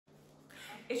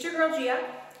It's your girl Gia.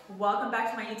 Welcome back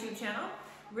to my YouTube channel.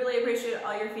 Really appreciate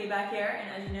all your feedback here,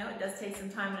 and as you know, it does take some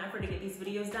time and effort to get these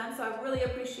videos done, so I really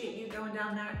appreciate you going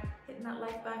down there, hitting that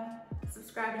like button,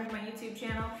 subscribing to my YouTube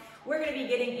channel. We're going to be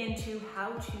getting into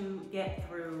how to get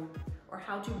through or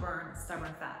how to burn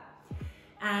stubborn fat.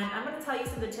 And I'm going to tell you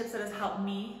some of the tips that has helped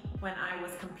me when I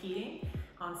was competing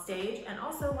on stage, and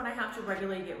also when I have to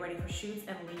regularly get ready for shoots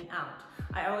and lean out.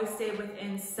 I always stay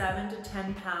within 7 to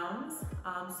 10 pounds,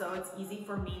 so it's easy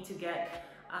for me to get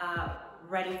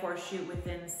ready for a shoot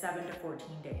within 7 to 14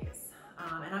 days.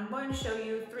 And I'm going to show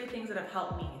you 3 things that have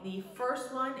helped me. The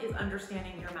first one is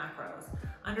understanding your macros,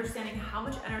 understanding how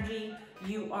much energy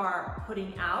you are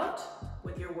putting out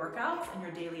with your workouts and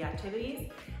your daily activities,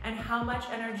 and how much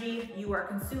energy you are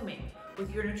consuming with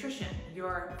your nutrition,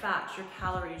 your fats, your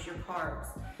calories, your carbs.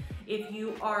 If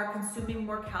you are consuming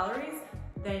more calories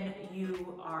than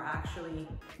you are actually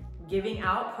giving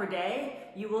out per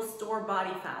day, you will store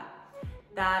body fat.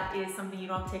 That is something you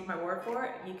don't have to take my word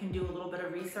for. You can do a little bit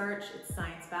of research, it's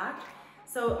science-backed.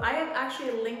 So I have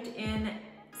actually linked in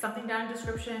something down in the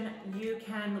description. You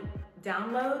can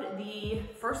download the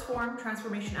First Form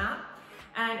Transformation app,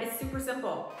 and it's super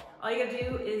simple. All you gotta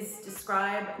do is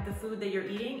describe the food that you're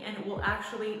eating, and it will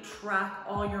actually track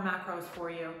all your macros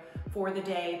for you for the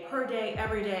day, per day,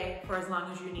 every day, for as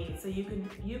long as you need. So you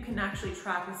can actually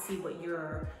track and see what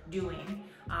you're doing,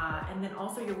 and then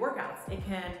also your workouts. It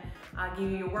can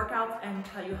give you your workouts and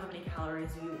tell you how many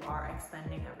calories you are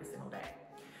expending every single day.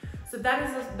 So that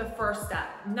is the first step.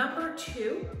 Number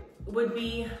 2 would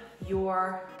be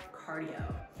your cardio.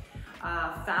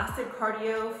 Fasted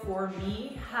cardio for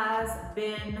me has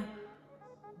been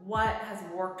what has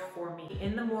worked for me.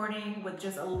 In the morning with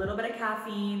just a little bit of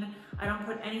caffeine. I don't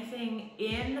put anything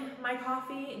in my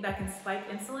coffee that can spike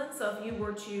insulin. So if you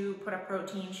were to put a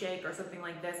protein shake or something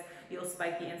like this, you'll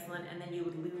spike the insulin and then you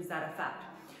would lose that effect.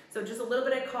 So just a little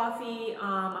bit of coffee.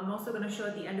 I'm also going to show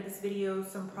at the end of this video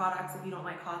some products, if you don't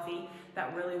like coffee,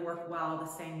 that really work well the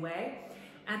same way.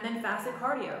 And then fasted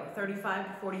cardio, 35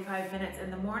 to 45 minutes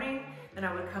in the morning. Then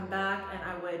I would come back and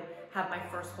I would have my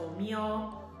first whole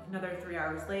meal. Another 3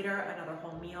 hours later, another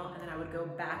whole meal, and then I would go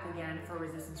back again for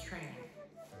resistance training.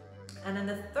 And then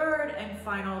the third and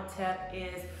final tip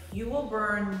is you will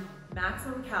burn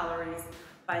maximum calories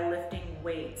by lifting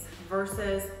weights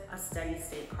versus a steady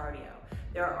state cardio.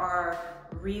 There are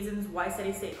reasons why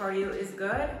steady state cardio is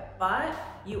good, but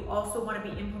you also want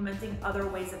to be implementing other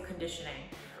ways of conditioning.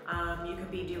 You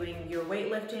could be doing your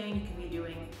weightlifting, you can be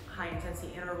doing high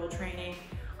intensity interval training,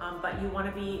 but you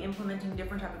want to be implementing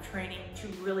different type of training to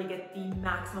really get the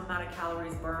maximum amount of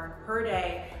calories burned per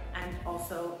day and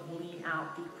also lean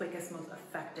out the quickest, most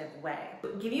effective way.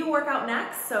 Give you a workout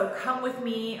next, so come with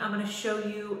me. I'm going to show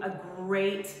you a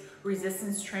great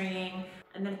resistance training,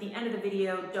 and then at the end of the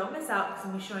video, don't miss out because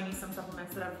I'm going to be showing you some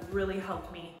supplements that have really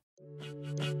helped me.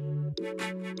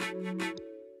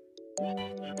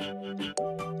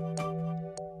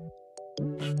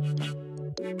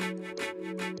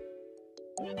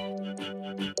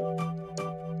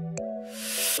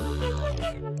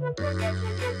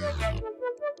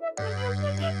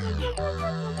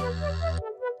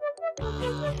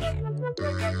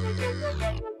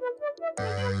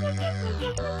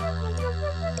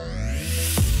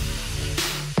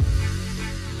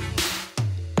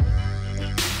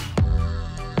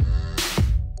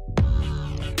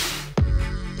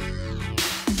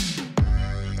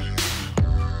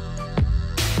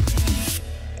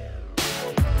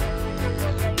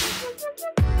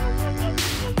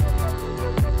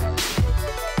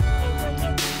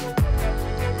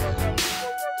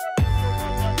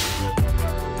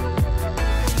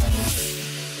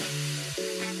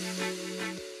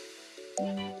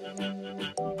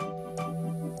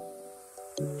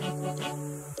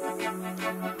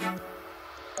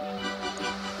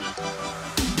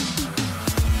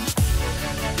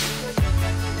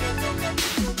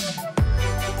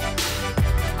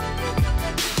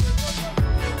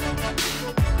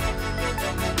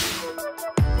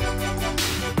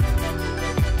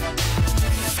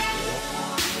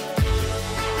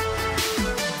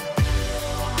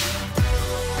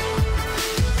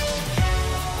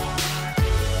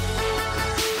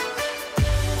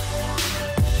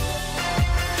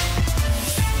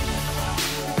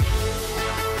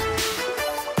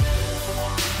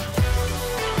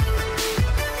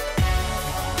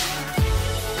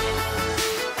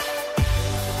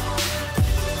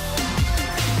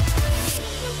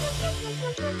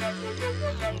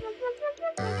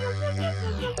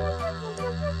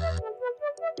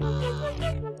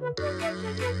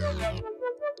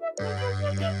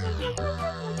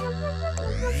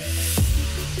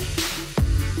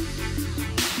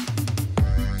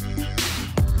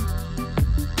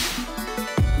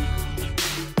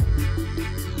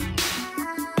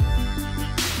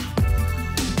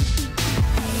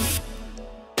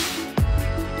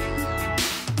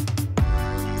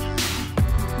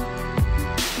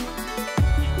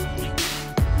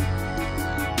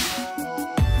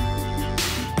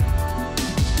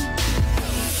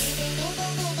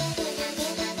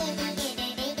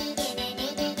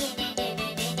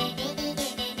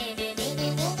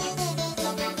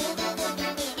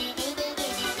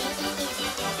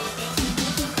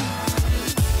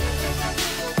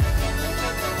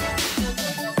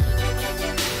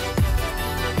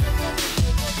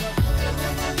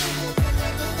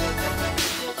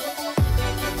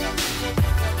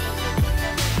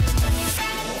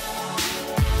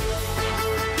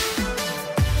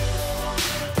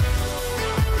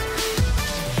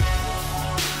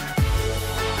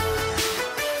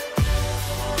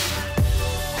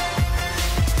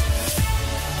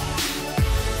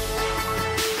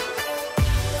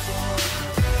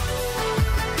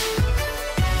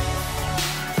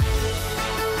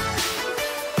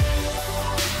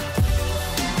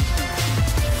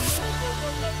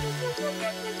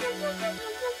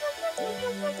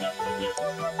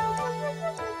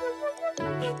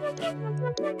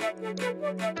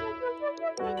 I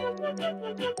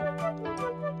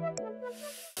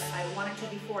wanted to,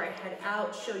 before I head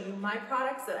out, show you my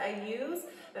products that I use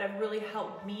that have really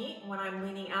helped me when I'm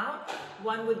leaning out.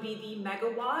 One would be the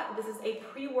Megawatt. This is a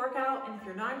pre-workout, and if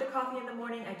you're not into coffee in the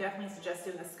morning, I definitely suggest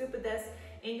doing a scoop of this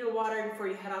in your water before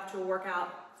you head off to a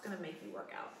workout. It's gonna make you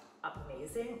work out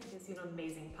amazing. It gives you an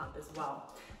amazing pump as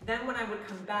well. Then when I would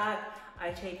come back,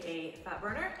 I take a fat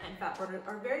burner, and fat burners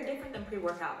are very different than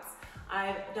pre-workouts.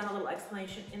 I've done a little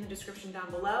explanation in the description down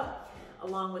below,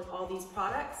 along with all these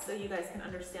products, so you guys can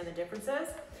understand the differences.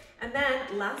 And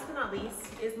then last but not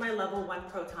least is my level 1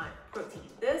 protein.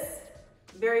 This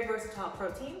very versatile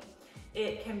protein.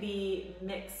 It can be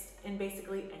mixed in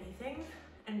basically anything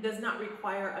and does not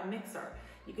require a mixer.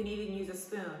 You can even use a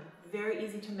spoon. Very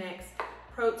easy to mix.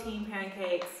 Protein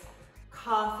pancakes,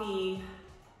 coffee,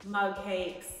 mug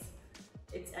cakes.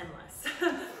 It's endless.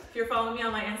 If you're following me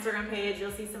on my Instagram page,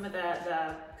 you'll see some of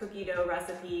the cookie dough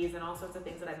recipes and all sorts of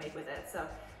things that I make with it. So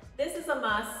this is a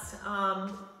must.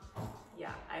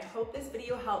 Yeah, I hope this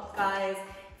video helped, guys.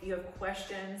 If you have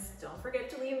questions, don't forget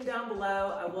to leave them down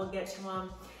below. I will get to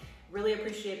them. Really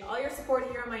appreciate all your support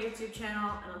here on my YouTube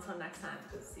channel. And until next time,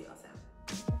 see you all soon.